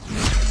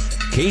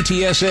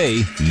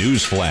KTSA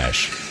News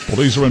Flash.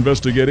 Police are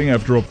investigating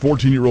after a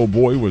 14-year-old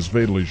boy was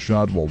fatally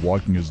shot while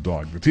walking his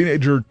dog. The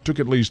teenager took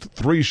at least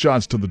 3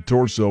 shots to the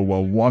torso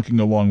while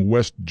walking along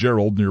West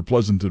Gerald near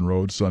Pleasanton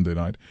Road Sunday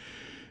night.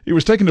 He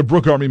was taken to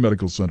Brooke Army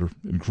Medical Center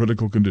in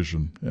critical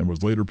condition and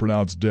was later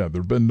pronounced dead.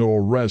 There have been no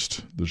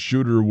arrests. The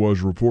shooter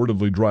was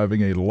reportedly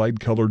driving a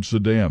light-colored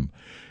sedan.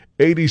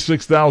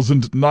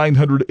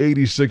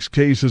 86,986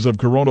 cases of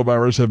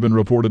coronavirus have been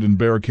reported in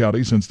Bexar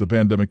County since the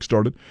pandemic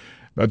started.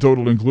 That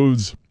total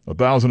includes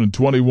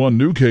 1,021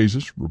 new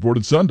cases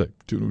reported Sunday,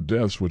 2 new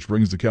deaths, which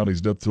brings the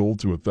county's death toll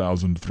to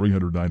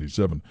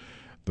 1,397.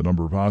 The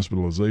number of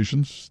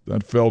hospitalizations,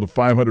 that fell to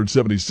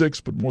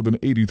 576, but more than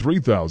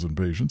 83,000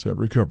 patients have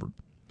recovered.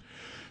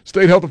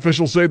 State health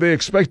officials say they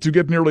expect to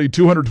get nearly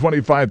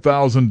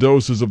 225,000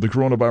 doses of the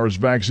coronavirus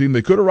vaccine.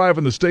 They could arrive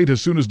in the state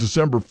as soon as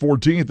December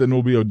 14th and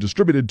will be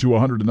distributed to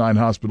 109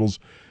 hospitals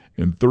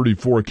in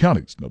 34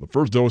 counties. Now, the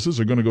first doses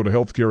are going to go to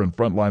healthcare and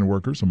frontline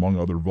workers, among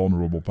other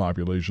vulnerable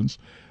populations.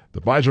 The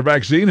Pfizer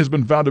vaccine has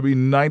been found to be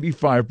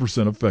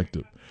 95%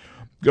 effective.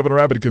 Governor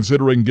Abbott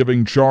considering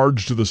giving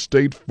charge to the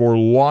state for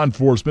law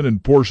enforcement in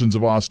portions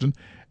of Austin.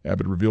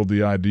 Abbott revealed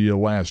the idea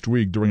last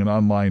week during an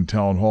online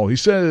town hall. He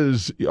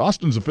says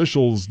Austin's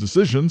officials'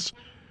 decisions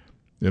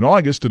in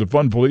August to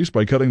defund police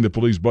by cutting the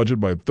police budget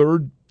by a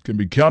third can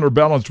be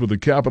counterbalanced with the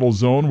capital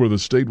zone where the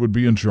state would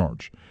be in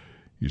charge.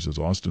 He says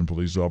Austin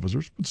police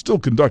officers would still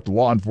conduct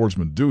law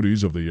enforcement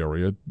duties of the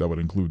area. That would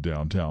include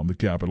downtown, the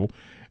Capitol,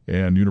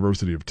 and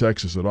University of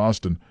Texas at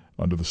Austin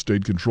under the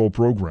state control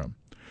program.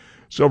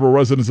 Several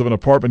residents of an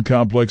apartment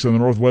complex on the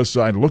northwest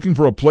side looking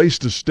for a place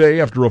to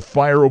stay after a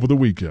fire over the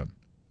weekend.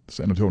 The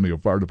San Antonio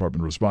Fire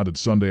Department responded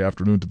Sunday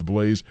afternoon to the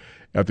blaze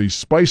at the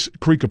Spice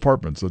Creek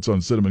Apartments. That's on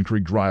Cinnamon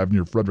Creek Drive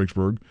near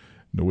Fredericksburg.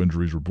 No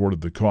injuries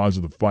reported. The cause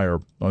of the fire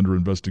under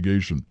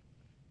investigation.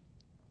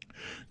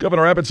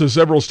 Governor Abbott says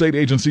several state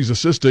agencies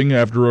assisting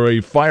after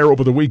a fire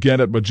over the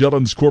weekend at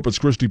Magellan's Corpus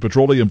Christi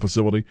Petroleum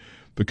facility.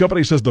 The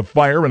company says the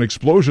fire and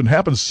explosion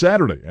happened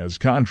Saturday as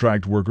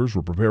contract workers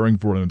were preparing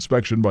for an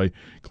inspection by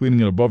cleaning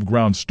an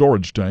above-ground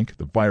storage tank.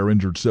 The fire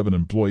injured 7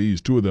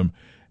 employees. 2 of them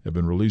have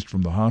been released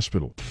from the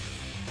hospital.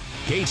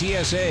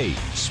 KTSA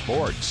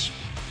Sports.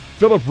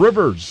 Phillip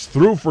Rivers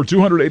threw for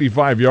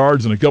 285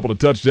 yards and a couple of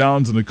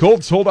touchdowns, and the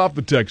Colts hold off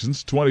the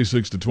Texans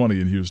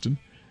 26-20 in Houston.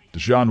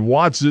 Deshaun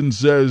Watson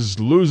says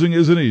losing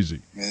isn't easy.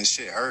 Man, this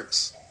shit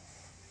hurts.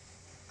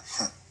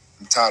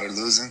 I'm tired of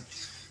losing.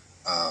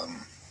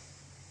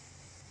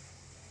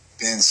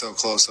 Being so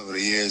close over the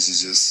years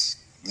is just,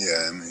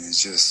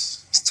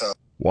 it's tough.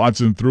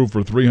 Watson threw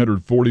for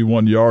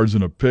 341 yards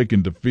and a pick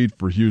in defeat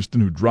for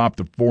Houston, who dropped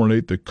to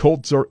 4-8. The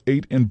Colts are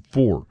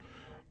 8-4.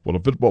 Well,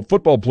 a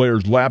football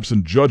player's lapse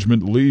in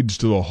judgment leads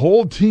to the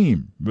whole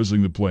team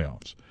missing the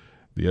playoffs.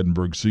 The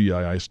Edinburgh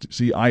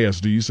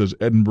CISD says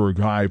Edinburgh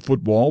High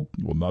football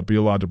will not be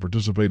allowed to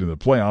participate in the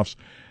playoffs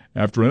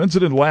after an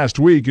incident last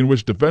week in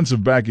which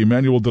defensive back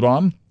Emmanuel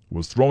Duran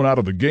was thrown out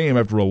of the game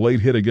after a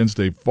late hit against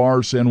a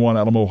Far San Juan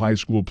Alamo High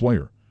School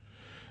player.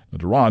 Now,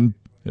 Duran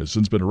has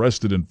since been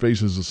arrested and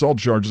faces assault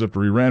charges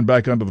after he ran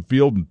back onto the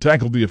field and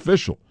tackled the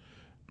official.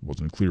 It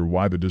wasn't clear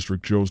why the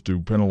district chose to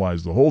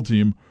penalize the whole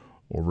team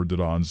over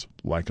Duran's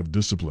lack of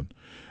discipline.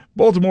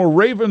 Baltimore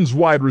Ravens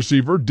wide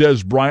receiver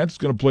Dez Bryant is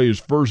going to play his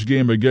first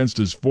game against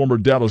his former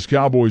Dallas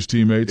Cowboys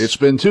teammates. It's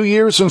been 2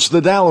 years since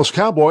the Dallas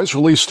Cowboys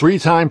released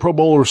 3-time Pro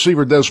Bowl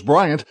receiver Dez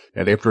Bryant,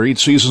 and after 8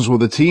 seasons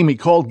with the team, he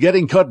called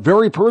getting cut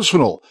very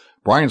personal.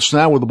 Bryant's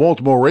now with the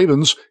Baltimore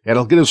Ravens, and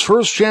he'll get his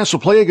first chance to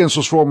play against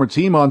his former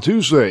team on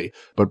Tuesday.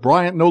 But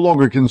Bryant no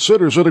longer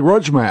considers it a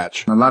grudge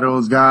match. A lot of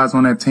those guys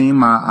on that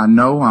team I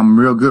know I'm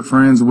real good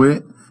friends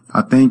with.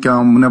 I think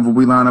whenever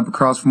we line up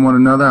across from one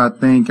another, I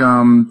think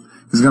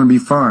it's going to be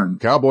fun.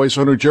 Cowboys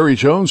owner Jerry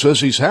Jones says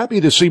he's happy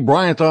to see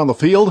Bryant on the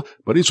field,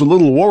 but he's a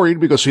little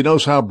worried because he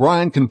knows how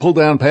Bryant can pull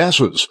down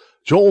passes.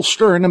 Joel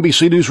Stern,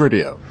 NBC News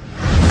Radio.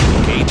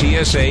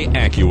 KTSA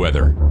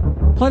AccuWeather.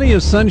 Plenty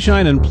of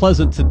sunshine and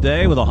pleasant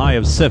today with a high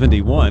of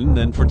 71.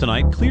 Then for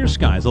tonight, clear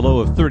skies, a low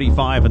of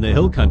 35 in the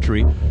hill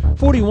country,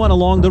 41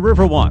 along the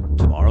Riverwalk.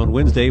 Tomorrow and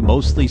Wednesday,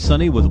 mostly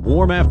sunny with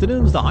warm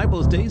afternoons. The high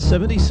most days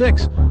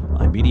 76.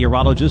 I'm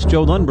meteorologist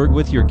Joe Lundberg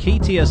with your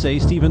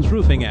KTSA Stevens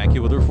Roofing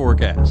AccuWeather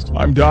forecast.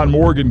 I'm Don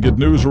Morgan. Get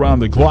news around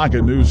the clock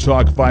at News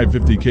Talk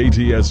 550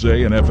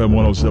 KTSA and FM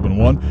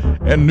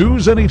 107.1 and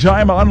news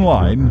anytime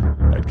online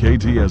at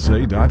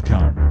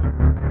KTSA.com.